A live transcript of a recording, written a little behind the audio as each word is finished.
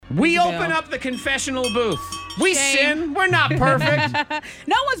We open up the confessional booth. We sin. We're not perfect.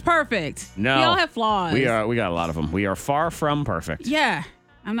 No one's perfect. No. We all have flaws. We got a lot of them. We are far from perfect. Yeah.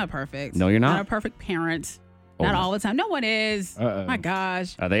 I'm not perfect. No, you're not. Not a perfect parent. Not all the time. No one is. My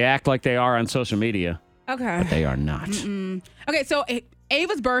gosh. They act like they are on social media. Okay. But they are not. Okay, so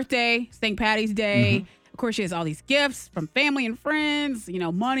Ava's birthday, St. Patty's Day. Of course, she has all these gifts from family and friends,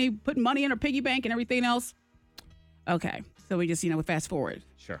 money, putting money in her piggy bank and everything else. Okay, so we just, we fast forward.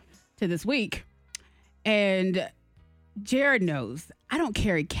 Sure. To this week. And Jared knows I don't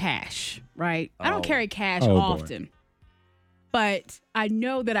carry cash, right? I don't carry cash often. But I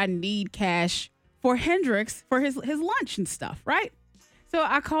know that I need cash for Hendrix for his lunch and stuff, right? So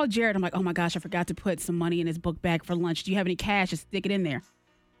I called Jared. I'm like, oh my gosh, I forgot to put some money in his book bag for lunch. Do you have any cash? Just stick it in there.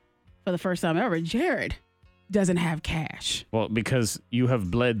 For the first time ever, Jared doesn't have cash. Well, because you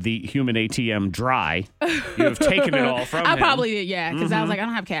have bled the human ATM dry. You have taken it all from him. I probably did, yeah, because I was like, I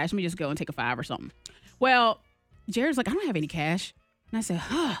don't have cash. Let me just go and take a $5 or something. Well, Jared's like, I don't have any cash. And I said,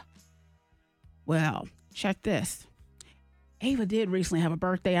 well, check this. Ava did recently have a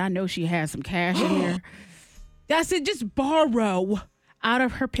birthday. I know she has some cash in there. I said, just borrow out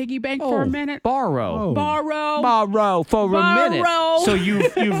of her piggy bank for a minute. Borrow for a minute. So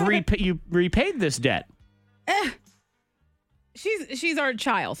you've repaid this debt. She's our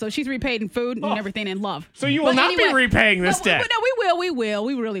child, so she's repaid in food and everything and love. So you will not be repaying this debt. No, we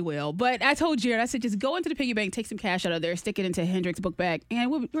really will. But I told Jared, I said, just go into the piggy bank, take some cash out of there, stick it into Hendrix's book bag, and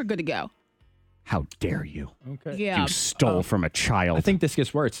we're good to go. How dare you? Okay. Yeah. You stole from a child. I think this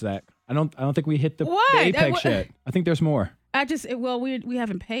gets worse, Zach. I don't think we hit the What? apex yet. I think there's more. We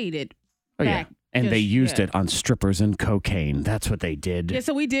haven't paid it Yeah. back. And they used it on strippers and cocaine. That's what they did. Yeah,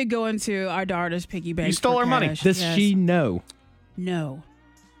 so we did go into our daughter's piggy bank. You stole her money. Does she know? No.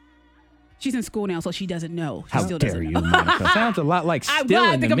 She's in school now, so she doesn't know. She How still dare doesn't you, know. Monica? Sounds a lot like I'm stealing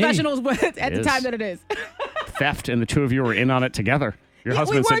glad the to me. confessional was at the time that it is. Theft, and the two of you were in on it together. Your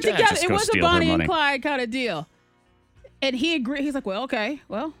husband we worked said, together. just It go was a steal her Bonnie and money. Clyde kind of deal. And he agreed. He's like, well, okay.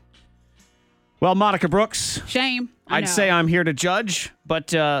 Well, Well, Monica Brooks, shame. I'd say I'm here to judge,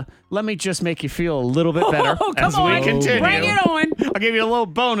 but let me just make you feel a little bit better Come as on. we continue. Bring it on. I'll give you a little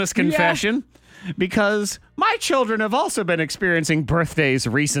bonus confession because my children have also been experiencing birthdays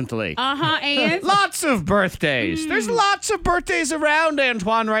recently. And? Lots of birthdays. There's lots of birthdays around,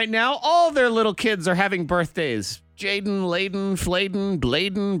 Antoine, right now. All their little kids are having birthdays. Jaden, Layden, Fladen,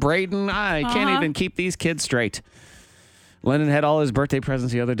 Bladen, Braden. I can't even keep these kids straight. Lennon had all his birthday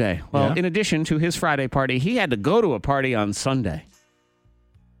presents the other day. Well, in addition to his Friday party, he had to go to a party on Sunday.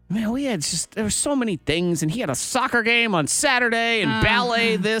 Man, there were so many things, and he had a soccer game on Saturday and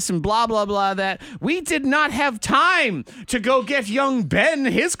ballet this and blah, blah, blah that. We did not have time to go get young Ben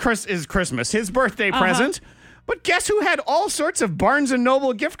his birthday present. But guess who had all sorts of Barnes &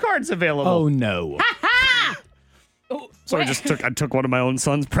 Noble gift cards available? Oh, no. So I took one of my own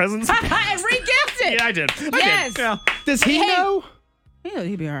son's presents. And re-gifted. Yeah, I did. Yes. Yeah. Does he know? Yeah,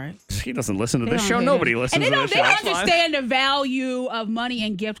 he'd be all right. He doesn't listen to this They show. don't Nobody get it. listens and to this they show. don't That's fine. understand the value of money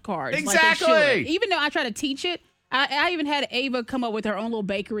and gift cards. Exactly. Like they should. Even though I try to teach it, I even had Ava come up with her own little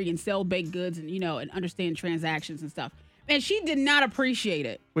bakery and sell baked goods and and understand transactions and stuff. And she did not appreciate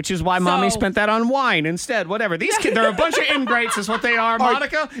it. Which is why Mommy spent that on wine instead. Whatever. These kids, they're a bunch of ingrates is what they are,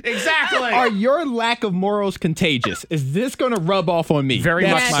 Monica. Exactly. Are your lack of morals contagious? Is this going to rub off on me? Very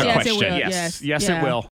That's much my so. question. It will. Yes, Yes. it will.